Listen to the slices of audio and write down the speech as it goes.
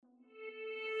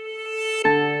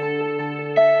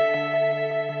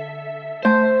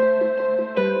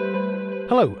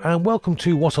Hello and welcome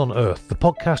to What on Earth, the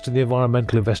podcast of the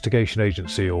Environmental Investigation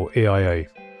Agency, or EIA.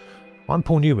 I'm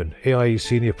Paul Newman, EIA's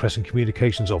Senior Press and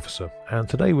Communications Officer, and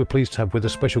today we're pleased to have with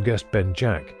us special guest Ben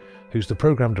Jack, who's the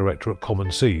Programme Director at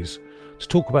Common Seas, to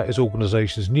talk about his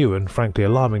organisation's new and frankly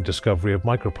alarming discovery of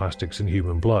microplastics in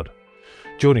human blood.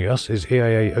 Joining us is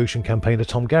EIA Ocean campaigner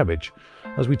Tom Gabbage,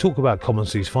 as we talk about Common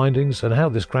Seas findings and how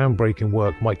this groundbreaking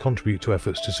work might contribute to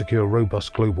efforts to secure a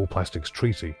robust global plastics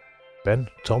treaty. Ben,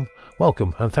 Tom,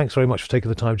 welcome, and thanks very much for taking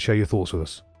the time to share your thoughts with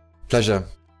us. Pleasure.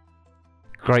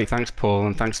 Great, thanks Paul,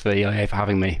 and thanks for EIA for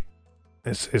having me.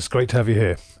 It's great to have you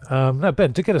here. Now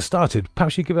Ben, to get us started,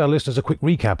 perhaps you give our listeners a quick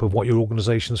recap of what your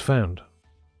organisation's found.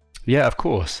 Yeah, of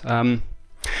course. I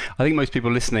think most people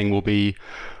listening will be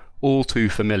all too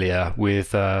familiar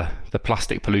with the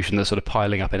plastic pollution that's sort of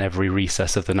piling up in every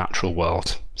recess of the natural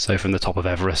world. So from the top of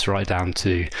Everest right down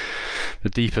to the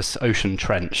deepest ocean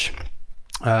trench.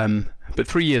 But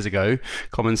 3 years ago,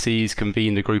 Common Seas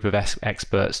convened a group of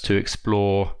experts to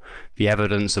explore the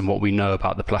evidence and what we know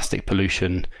about the plastic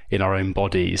pollution in our own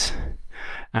bodies.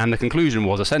 And the conclusion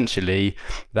was essentially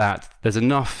that there's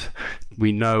enough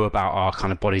we know about our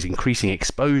kind of body's increasing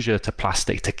exposure to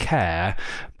plastic to care,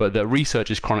 but that research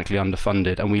is chronically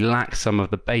underfunded and we lack some of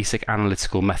the basic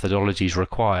analytical methodologies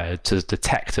required to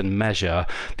detect and measure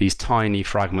these tiny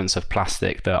fragments of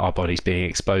plastic that our body's being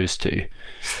exposed to.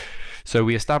 So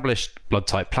we established Blood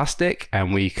Type Plastic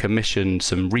and we commissioned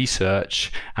some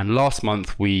research, and last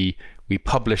month we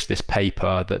published this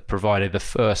paper that provided the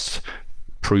first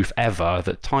proof ever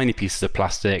that tiny pieces of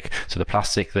plastic, so the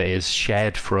plastic that is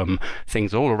shed from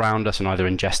things all around us and either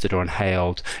ingested or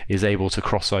inhaled, is able to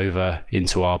cross over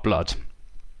into our blood.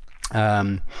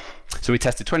 So we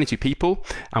tested 22 people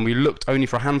and we looked only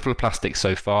for a handful of plastics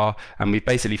so far, and we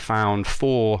basically found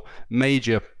 4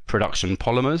 major production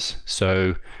polymers.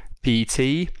 So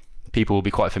PET, people will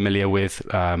be quite familiar with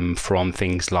from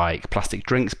things like plastic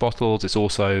drinks bottles. It's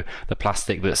also the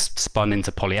plastic that's spun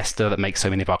into polyester that makes so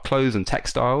many of our clothes and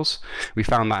textiles. We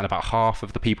found that in about half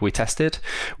of the people we tested.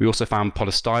 We also found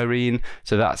polystyrene.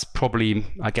 So that's probably,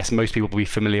 I guess most people will be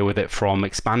familiar with it from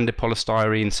expanded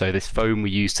polystyrene. So this foam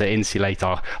we use to insulate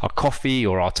our coffee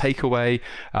or our takeaway.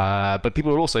 But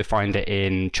people will also find it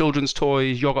in children's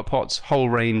toys, yogurt pots, whole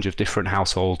range of different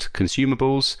household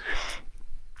consumables.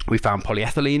 We found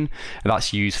polyethylene, and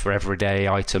that's used for everyday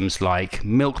items like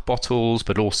milk bottles,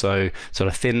 but also sort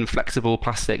of thin, flexible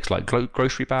plastics like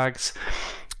grocery bags.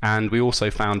 And we also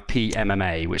found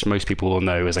PMMA, which most people will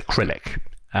know as acrylic.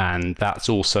 And that's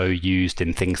also used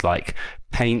in things like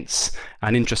paints,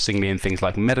 and interestingly in things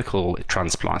like medical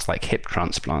transplants, like hip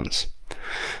transplants.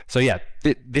 So yeah,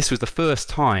 this was the first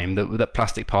time that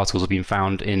plastic particles have been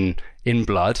found in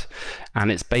blood,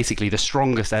 and it's basically the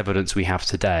strongest evidence we have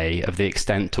today of the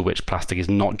extent to which plastic is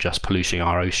not just polluting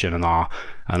our ocean and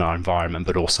our environment,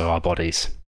 but also our bodies.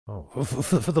 Oh,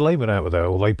 for the layman out there,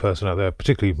 or layperson out there,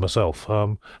 particularly myself,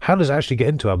 how does it actually get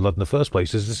into our blood in the first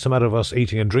place? Is this a matter of us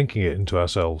eating and drinking it into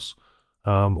ourselves,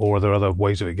 or are there other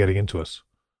ways of it getting into us?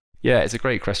 Yeah, it's a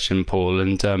great question, Paul,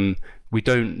 and we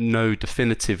don't know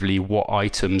definitively what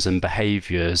items and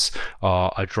behaviours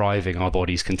are driving our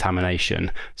body's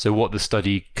contamination. So what the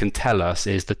study can tell us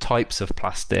is the types of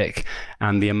plastic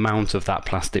and the amount of that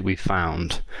plastic we've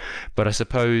found. But I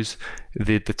suppose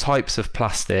the types of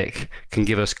plastic can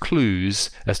give us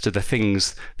clues as to the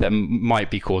things that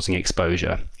might be causing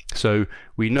exposure. So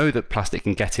we know that plastic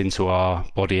can get into our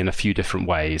body in a few different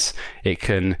ways. It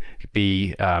can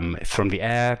be from the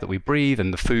air that we breathe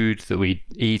and the food that we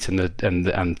eat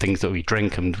and things that we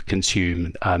drink and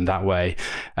consume that way.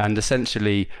 And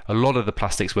essentially, a lot of the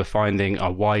plastics we're finding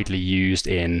are widely used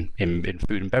in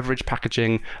food and beverage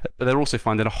packaging, but they're also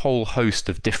found in a whole host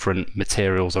of different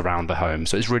materials around the home.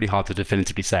 So it's really hard to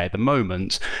definitively say at the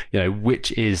moment,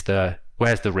 which is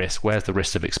where's the risk? Where's the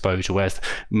risk of exposure? Where's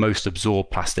most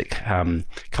absorbed plastic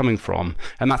coming from?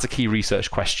 And that's a key research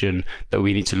question that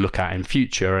we need to look at in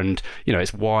future. And,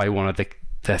 it's why one of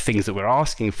the things that we're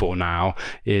asking for now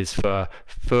is for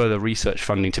further research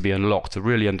funding to be unlocked to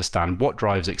really understand what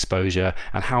drives exposure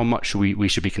and how much we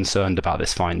should be concerned about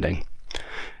this finding.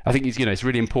 I think it's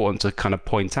really important to kind of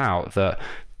point out that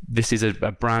this is a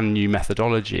brand new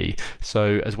methodology.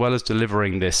 So as well as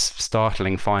delivering this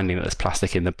startling finding that there's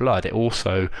plastic in the blood, it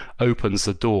also opens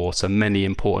the door to many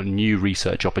important new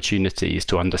research opportunities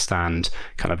to understand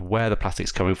kind of where the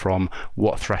plastic's coming from,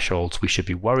 what thresholds we should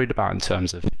be worried about in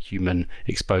terms of human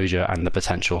exposure and the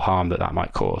potential harm that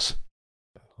might cause.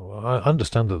 Well, I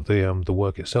understand that the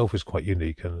work itself is quite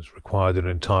unique and has required an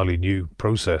entirely new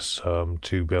process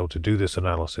to be able to do this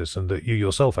analysis, and that you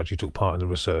yourself actually took part in the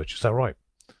research. Is that right?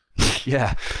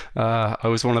 Yeah, I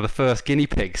was one of the first guinea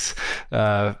pigs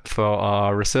for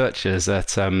our researchers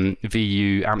at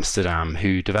VU Amsterdam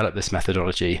who developed this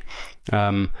methodology.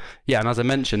 And as I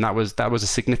mentioned, that was a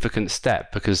significant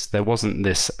step because there wasn't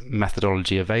this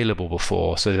methodology available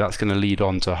before. So that's going to lead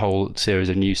on to a whole series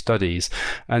of new studies.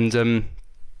 And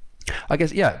I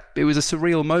guess, it was a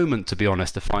surreal moment, to be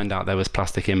honest, to find out there was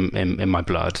plastic in my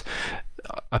blood.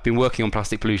 I've been working on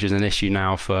plastic pollution as an issue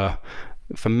now for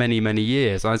many, many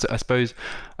years. I suppose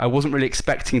I wasn't really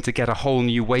expecting to get a whole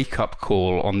new wake-up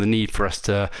call on the need for us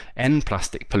to end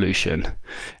plastic pollution.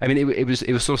 I mean, it was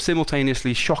sort of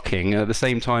simultaneously shocking and at the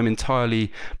same time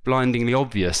entirely blindingly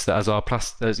obvious that as our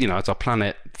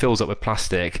planet fills up with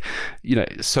plastic,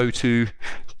 so too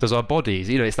does our bodies.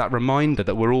 It's that reminder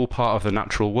that we're all part of the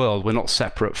natural world. We're not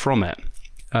separate from it.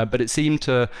 But it seemed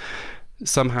to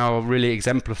somehow really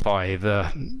exemplify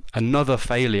another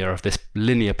failure of this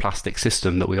linear plastic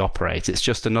system that we operate. It's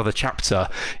just another chapter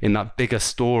in that bigger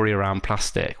story around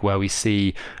plastic where we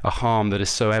see a harm that is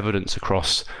so evident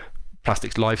across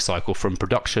plastic's life cycle, from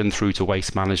production through to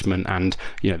waste management and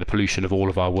the pollution of all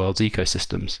of our world's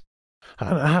ecosystems.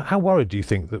 How worried do you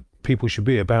think that people should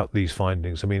be about these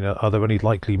findings? I mean, are there any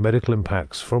likely medical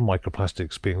impacts from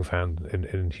microplastics being found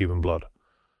in human blood?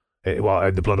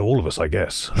 In the blood of all of us, I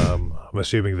guess. I'm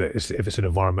assuming that if it's an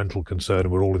environmental concern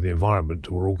and we're all in the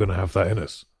environment, we're all going to have that in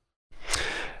us.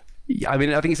 I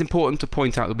mean, I think it's important to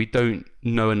point out that we don't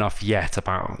know enough yet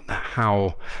about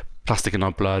how plastic in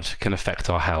our blood can affect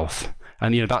our health.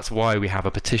 And that's why we have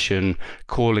a petition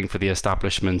calling for the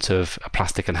establishment of a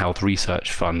plastic and health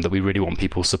research fund that we really want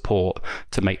people's support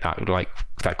to make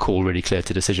that call really clear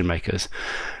to decision makers.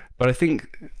 But I think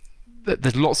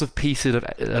there's lots of pieces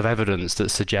of evidence that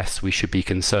suggests we should be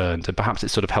concerned, and perhaps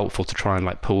it's sort of helpful to try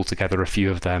and pull together a few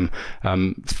of them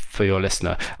for your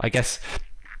listener. I guess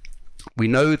we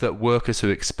know that workers who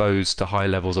are exposed to high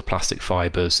levels of plastic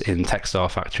fibers in textile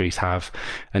factories have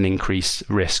an increased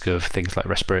risk of things like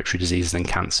respiratory diseases and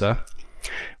cancer.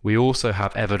 We also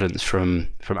have evidence from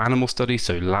animal studies,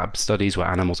 so lab studies where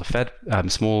animals are fed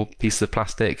small pieces of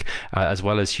plastic, as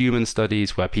well as human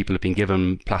studies where people have been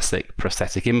given plastic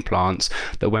prosthetic implants,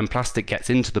 that when plastic gets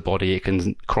into the body, it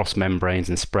can cross membranes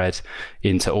and spread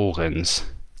into organs.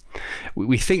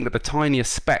 We think that the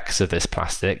tiniest specks of this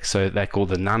plastic, so they're called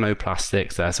the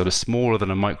nanoplastics, they're sort of smaller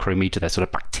than a micrometer, they're sort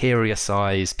of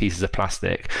bacteria-sized pieces of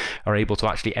plastic, are able to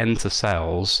actually enter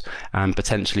cells and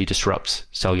potentially disrupt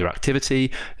cellular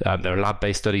activity. There are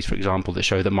lab-based studies, for example, that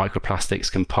show that microplastics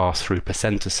can pass through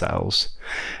placenta cells.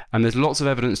 And there's lots of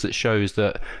evidence that shows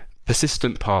that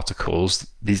persistent particles,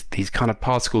 these kind of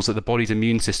particles that the body's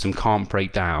immune system can't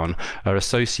break down, are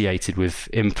associated with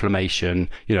inflammation,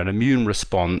 an immune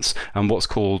response, and what's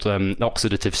called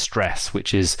oxidative stress,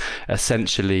 which is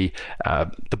essentially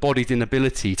the body's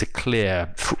inability to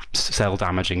clear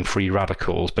cell-damaging free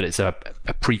radicals, but it's a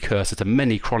precursor to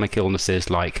many chronic illnesses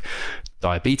like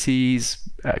diabetes,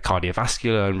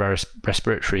 cardiovascular and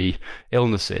respiratory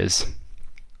illnesses.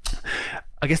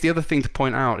 I guess the other thing to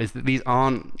point out is that these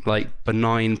aren't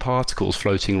benign particles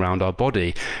floating around our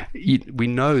body. We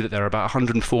know that there are about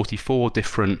 144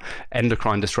 different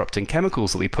endocrine disrupting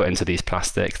chemicals that we put into these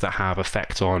plastics that have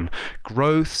effect on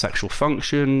growth, sexual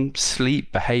function,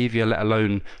 sleep, behavior, let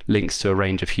alone links to a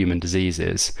range of human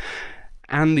diseases.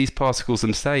 And these particles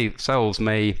themselves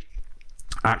may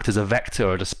act as a vector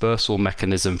or a dispersal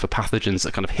mechanism for pathogens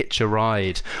that kind of hitch a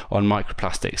ride on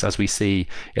microplastics, as we see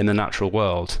in the natural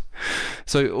world.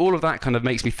 So all of that kind of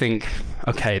makes me think,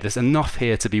 okay, there's enough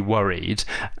here to be worried.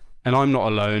 And I'm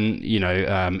not alone.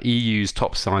 EU's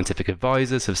top scientific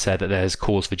advisors have said that there's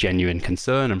cause for genuine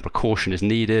concern and precaution is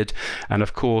needed. And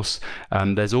of course,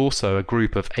 there's also a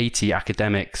group of 80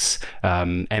 academics,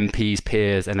 MPs,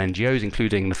 peers, and NGOs,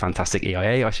 including the fantastic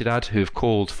EIA, I should add, who have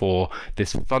called for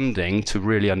this funding to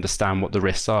really understand what the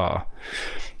risks are.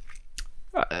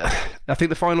 I think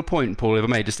the final point, Paul, if I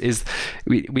may, just is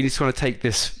we need to kind of take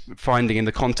this finding in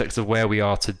the context of where we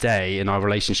are today in our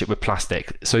relationship with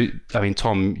plastic. So, I mean,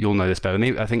 Tom, you'll know this better than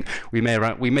me. I think we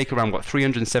make around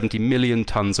 370 million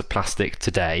tons of plastic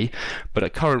today, but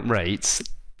at current rates,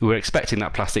 we're expecting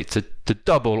that plastic to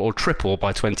double or triple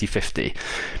by 2050.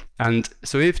 And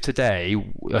so if today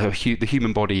the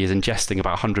human body is ingesting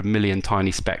about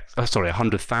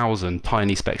 100,000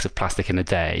 tiny specks of plastic in a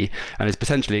day and is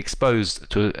potentially exposed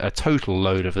to a total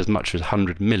load of as much as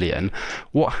 100 million,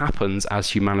 what happens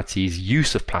as humanity's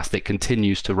use of plastic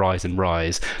continues to rise and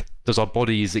rise? Does our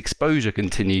body's exposure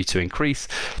continue to increase?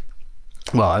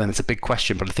 Well, I think it's a big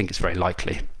question, but I think it's very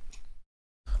likely.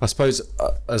 I suppose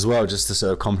as well, just to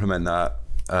sort of complement that,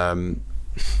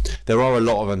 there are a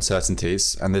lot of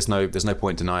uncertainties, and there's no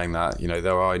point denying that.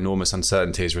 There are enormous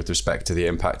uncertainties with respect to the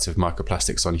impact of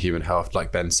microplastics on human health,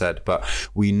 like Ben said. But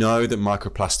we know that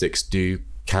microplastics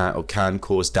can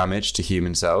cause damage to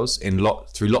human cells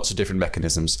through lots of different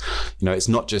mechanisms. It's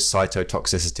not just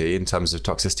cytotoxicity in terms of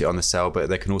toxicity on the cell, but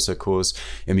they can also cause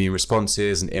immune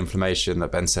responses and inflammation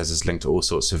that Ben says is linked to all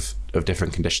sorts of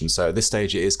different conditions. So at this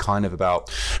stage, it is kind of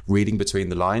about reading between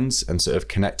the lines and sort of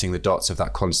connecting the dots of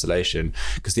that constellation,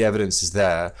 because the evidence is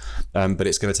there, but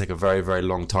it's going to take a very, very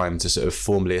long time to sort of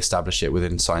formally establish it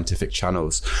within scientific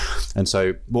channels. And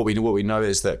so what we know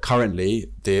is that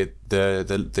currently the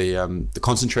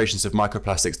concentrations of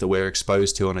microplastics that we're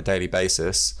exposed to on a daily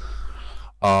basis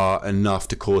are enough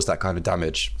to cause that kind of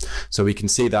damage. So we can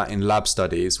see that in lab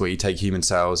studies where you take human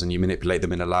cells and you manipulate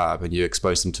them in a lab and you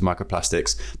expose them to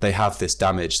microplastics, they have this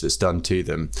damage that's done to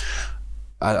them.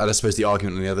 And I suppose the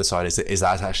argument on the other side is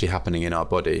that actually happening in our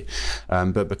body?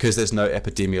 But because there's no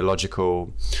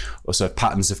epidemiological or sort of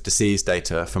patterns of disease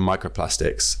data from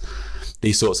microplastics,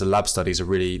 these sorts of lab studies are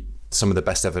really some of the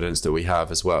best evidence that we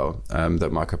have as well,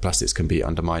 that microplastics can be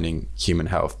undermining human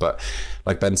health. But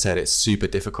like Ben said, it's super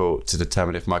difficult to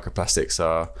determine if microplastics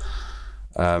are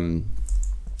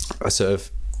sort of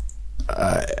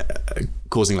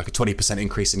causing like a 20%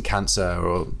 increase in cancer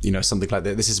or something like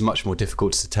that. This is much more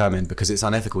difficult to determine because it's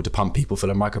unethical to pump people full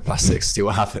of microplastics to see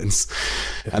what happens.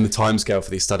 And the timescale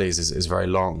for these studies is very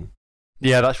long.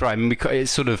 Yeah, that's right. I mean,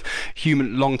 it's sort of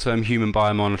long-term human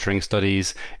biomonitoring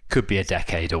studies could be a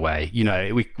decade away.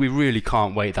 We really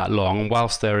can't wait that long. And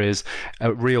whilst there is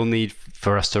a real need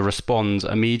for us to respond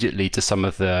immediately to some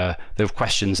of the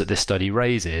questions that this study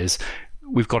raises,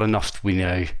 we've got enough we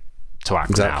know to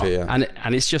act now. Yeah.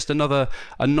 And it's just another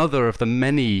of the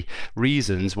many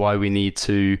reasons why we need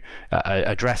to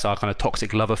address our kind of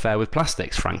toxic love affair with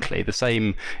plastics, frankly. The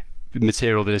same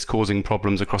material that is causing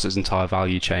problems across its entire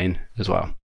value chain as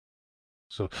well.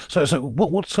 So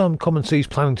what's Common Seas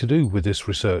planning to do with this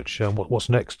research? What's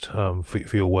next for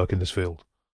your work in this field?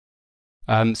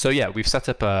 We've set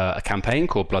up a campaign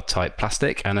called Blood Type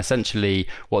Plastic, and essentially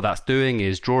what that's doing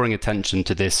is drawing attention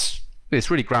to this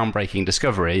really groundbreaking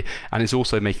discovery, and it's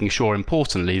also making sure,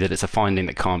 importantly, that it's a finding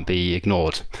that can't be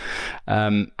ignored.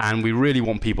 And we really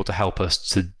want people to help us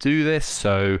to do this.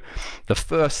 So the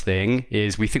first thing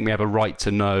is we think we have a right to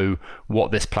know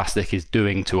what this plastic is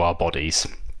doing to our bodies.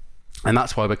 And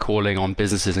that's why we're calling on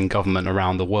businesses and government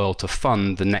around the world to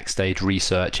fund the next stage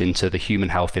research into the human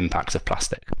health impacts of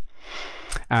plastic.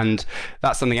 And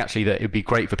that's something actually that it would be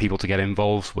great for people to get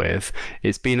involved with.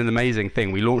 It's been an amazing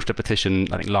thing. We launched a petition,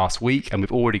 I think, last week, and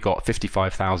we've already got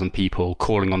 55,000 people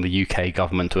calling on the UK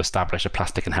government to establish a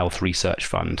plastic and health research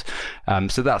fund.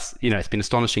 So that's, it's been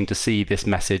astonishing to see this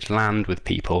message land with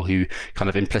people who kind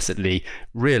of implicitly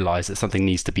realise that something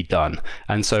needs to be done.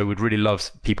 And so we'd really love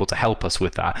people to help us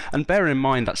with that. And bear in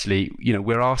mind, actually,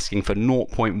 we're asking for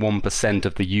 0.1%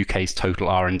 of the UK's total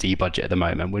R&D budget at the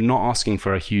moment. We're not asking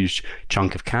for a huge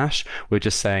chunk of cash. We're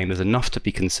just saying there's enough to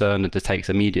be concerned and to take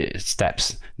immediate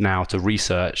steps now to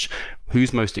research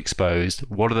who's most exposed,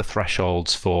 what are the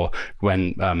thresholds for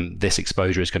when this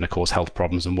exposure is going to cause health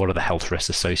problems, and what are the health risks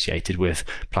associated with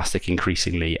plastic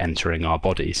increasingly entering our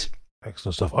bodies.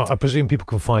 Excellent stuff. I presume people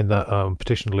can find that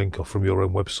petition link from your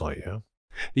own website, yeah?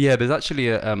 Yeah, there's actually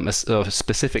a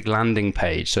specific landing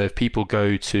page. So if people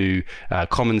go to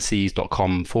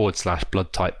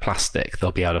commonseas.com/blood type plastic,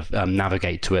 they'll be able to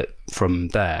navigate to it from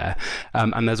there.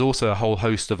 And there's also a whole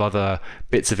host of other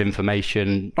bits of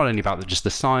information, not only about just the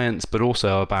science, but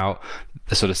also about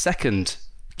the sort of second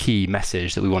key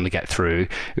message that we want to get through,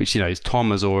 which as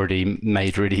Tom has already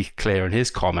made really clear in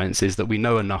his comments, is that we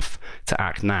know enough to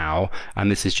act now, and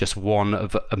this is just one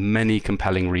of many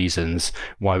compelling reasons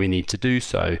why we need to do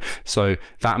so. So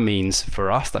that means for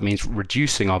us,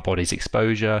 reducing our body's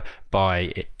exposure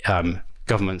by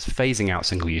governments phasing out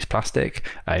single-use plastic,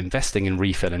 investing in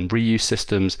refill and reuse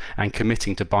systems, and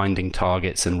committing to binding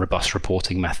targets and robust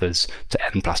reporting methods to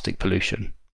end plastic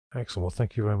pollution. Excellent. Well,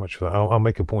 thank you very much for that. I'll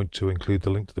make a point to include the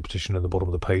link to the petition at the bottom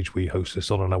of the page. We host this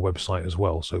on our website as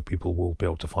well, so people will be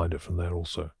able to find it from there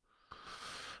also.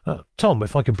 Tom,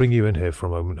 if I could bring you in here for a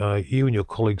moment. You and your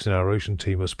colleagues in our ocean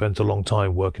team have spent a long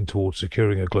time working towards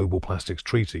securing a global plastics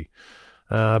treaty.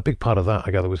 A big part of that,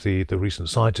 I gather, was the recent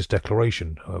Scientist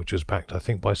Declaration, which was backed, I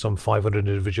think, by some 500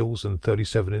 individuals and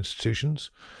 37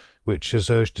 institutions, which has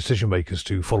urged decision makers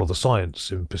to follow the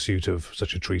science in pursuit of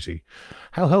such a treaty.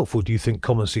 How helpful do you think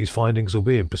Common Seas findings will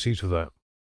be in pursuit of that?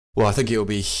 Well, I think it will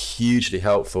be hugely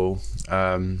helpful.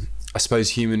 I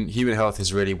suppose human health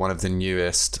is really one of the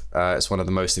newest. It's one of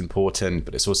the most important,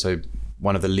 but it's also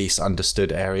one of the least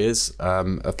understood areas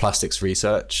of plastics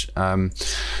research. And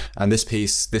this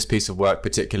piece of work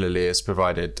particularly has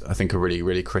provided, I think, a really,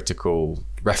 really critical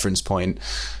reference point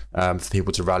for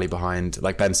people to rally behind.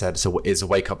 Like Ben said, so it's a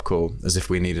wake-up call, as if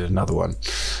we needed another one.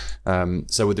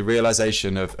 So with the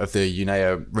realization of the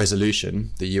UNEA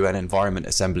resolution, the UN Environment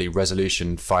Assembly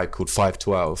resolution called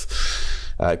 512,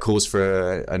 calls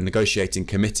for a negotiating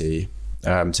committee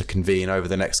to convene over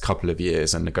the next couple of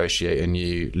years and negotiate a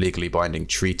new legally binding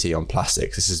treaty on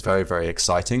plastics. This is very, very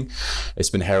exciting.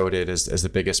 It's been heralded as the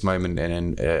biggest moment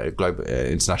in global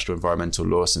international environmental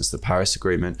law since the Paris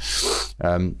Agreement.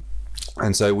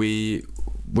 And so we're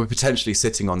potentially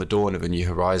sitting on the dawn of a new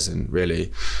horizon,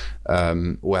 really,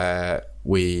 where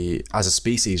we, as a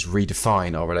species,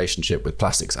 redefine our relationship with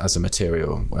plastics as a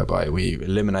material, whereby we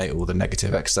eliminate all the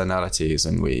negative externalities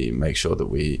and we make sure that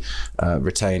we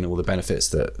retain all the benefits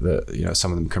that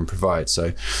some of them can provide.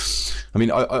 So, I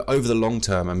mean, over the long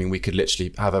term, I mean, we could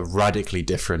literally have a radically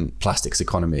different plastics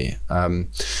economy.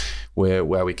 Where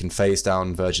we can phase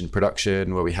down virgin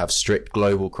production, where we have strict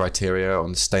global criteria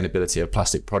on the sustainability of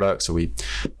plastic products, or we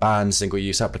ban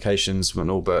single-use applications on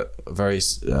all but a very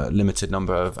limited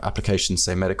number of applications,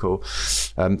 say medical.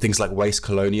 Things like waste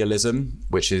colonialism,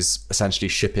 which is essentially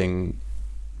shipping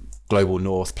global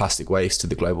north plastic waste to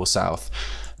the global south.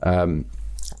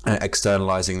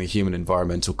 Externalizing the human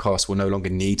environmental cost will no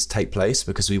longer need to take place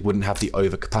because we wouldn't have the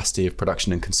overcapacity of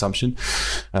production and consumption.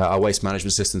 Our waste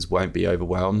management systems won't be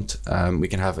overwhelmed. We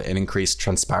can have an increased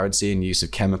transparency in use of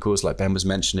chemicals, like Ben was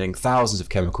mentioning. Thousands of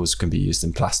chemicals can be used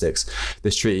in plastics.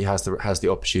 This treaty has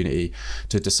the opportunity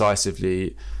to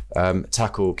decisively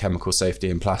tackle chemical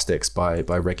safety in plastics by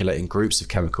regulating groups of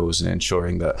chemicals and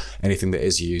ensuring that anything that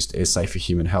is used is safe for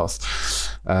human health.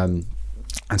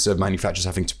 And so manufacturers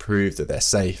having to prove that they're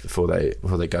safe before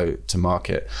they go to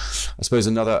market. I suppose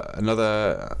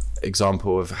another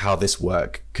example of how this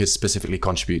work could specifically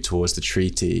contribute towards the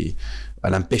treaty,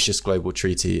 an ambitious global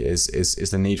treaty, is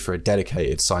the need for a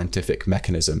dedicated scientific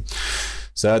mechanism.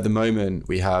 So at the moment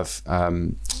we have a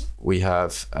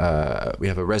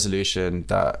resolution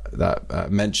that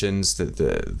mentions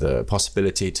the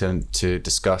possibility to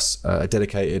discuss a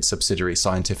dedicated subsidiary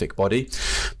scientific body,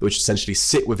 which essentially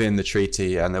sit within the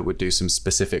treaty and that would do some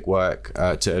specific work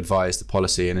to advise the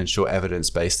policy and ensure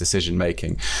evidence-based decision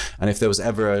making. And if there was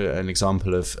ever an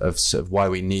example of sort of why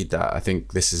we need that, I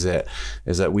think this is it: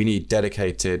 is that we need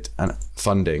dedicated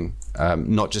funding.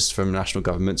 Not just from national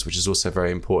governments, which is also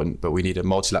very important, but we need a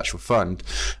multilateral fund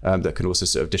that can also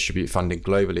sort of distribute funding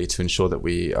globally to ensure that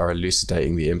we are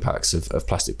elucidating the impacts of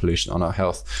plastic pollution on our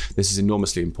health. This is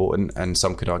enormously important, and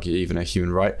some could argue even a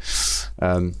human right.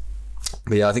 But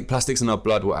yeah, I think plastics in our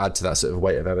blood will add to that sort of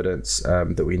weight of evidence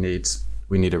that we need.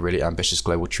 We need a really ambitious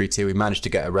global treaty. We managed to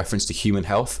get a reference to human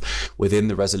health within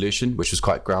the resolution, which was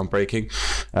quite groundbreaking.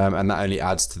 And that only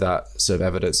adds to that sort of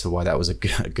evidence for why that was a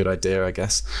good idea, I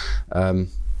guess. But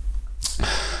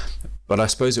I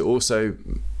suppose it also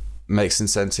makes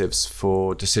incentives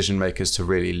for decision makers to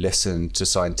really listen to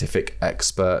scientific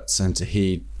experts and to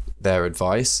heed their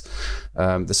advice.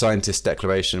 The Scientist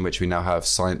Declaration, which we now have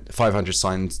 500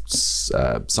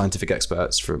 scientific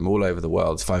experts from all over the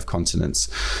world, 5 continents,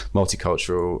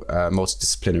 multicultural,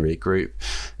 multidisciplinary group,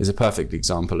 is a perfect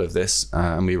example of this.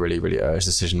 And we really, really urge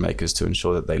decision makers to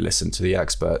ensure that they listen to the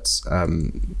experts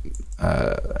when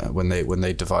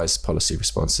they devise policy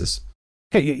responses.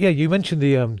 Okay, yeah, you mentioned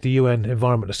the UN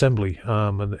Environment Assembly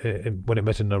and when it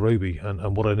met in Nairobi,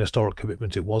 and what an historic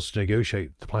commitment it was to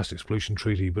negotiate the Plastics Pollution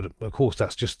Treaty. But of course,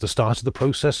 that's just the start of the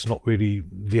process, not really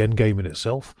the end game in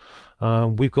itself.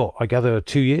 We've got, I gather,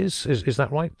 2 years. Is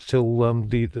that right? Till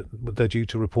they're due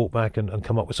to report back and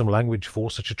come up with some language for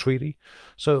such a treaty.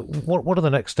 So, what are the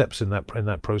next steps in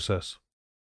that process?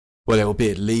 Well, it will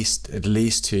be at least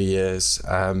 2 years.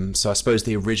 So I suppose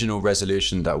the original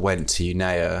resolution that went to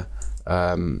UNEA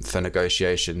for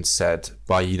negotiations said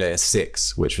by UNEA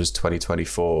 6, which was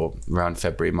 2024, around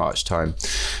February, March time.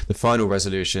 The final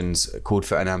resolutions called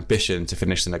for an ambition to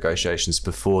finish the negotiations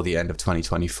before the end of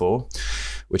 2024,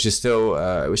 which is still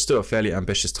a fairly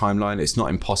ambitious timeline. It's not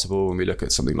impossible when we look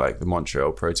at something like the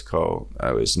Montreal Protocol,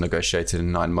 which was negotiated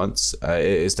in 9 months. It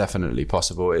is definitely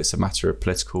possible. It's a matter of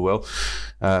political will,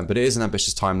 but it is an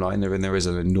ambitious timeline. There is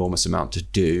an enormous amount to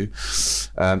do.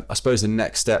 I suppose the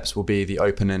next steps will be the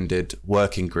open-ended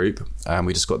working group.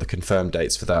 We just got the confirmed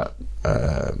dates for that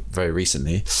very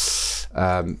recently.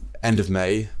 End of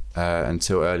May,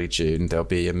 until early June, there'll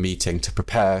be a meeting to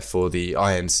prepare for the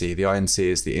INC. The INC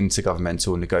is the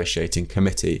Intergovernmental Negotiating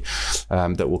Committee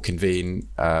that will convene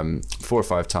 4 or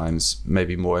 5 times,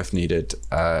 maybe more if needed,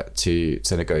 to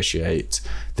negotiate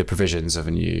the provisions of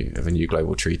a new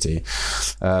global treaty.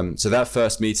 So that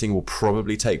first meeting will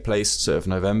probably take place sort of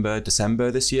November,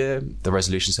 December this year. The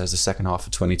resolution says the second half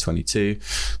of 2022,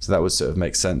 so that would sort of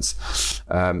make sense.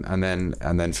 And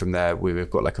then from there, we've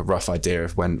got like a rough idea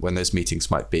of when those meetings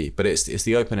might be. But it's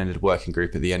the open-ended working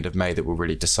group at the end of May that will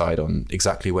really decide on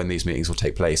exactly when these meetings will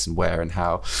take place and where and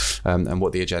how, and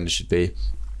what the agenda should be.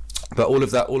 But all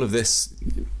of this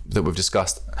that we've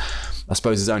discussed, I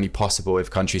suppose, is only possible if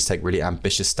countries take really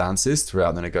ambitious stances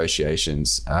throughout the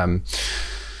negotiations.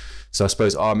 So I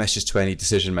suppose our message to any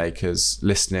decision makers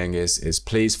listening is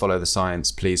please follow the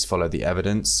science, please follow the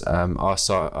evidence.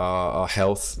 Our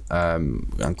health,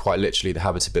 and quite literally the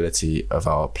habitability of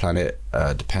our planet,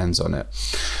 depends on it.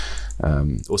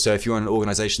 Also, if you're an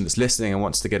organization that's listening and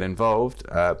wants to get involved,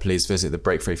 please visit the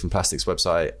Break Free from Plastics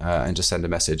website and just send a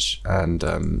message, and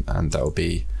that will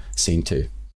be seen too.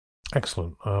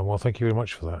 Excellent. Well, thank you very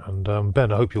much for that. And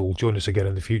Ben, I hope you'll join us again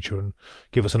in the future and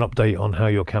give us an update on how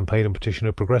your campaign and petition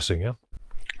are progressing, yeah?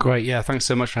 Great. Yeah, thanks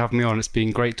so much for having me on. It's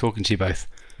been great talking to you both.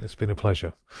 It's been a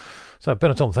pleasure. So, Ben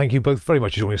and Tom, thank you both very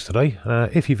much for joining us today.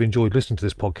 If you've enjoyed listening to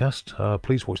this podcast,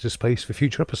 please watch this space for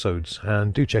future episodes,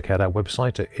 and do check out our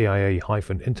website at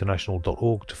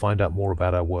eia-international.org to find out more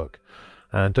about our work.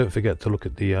 And don't forget to look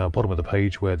at the bottom of the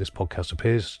page where this podcast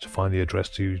appears to find the address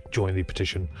to join the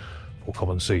petition for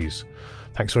Common Seas.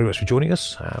 Thanks very much for joining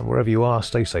us, and wherever you are,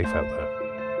 stay safe out there.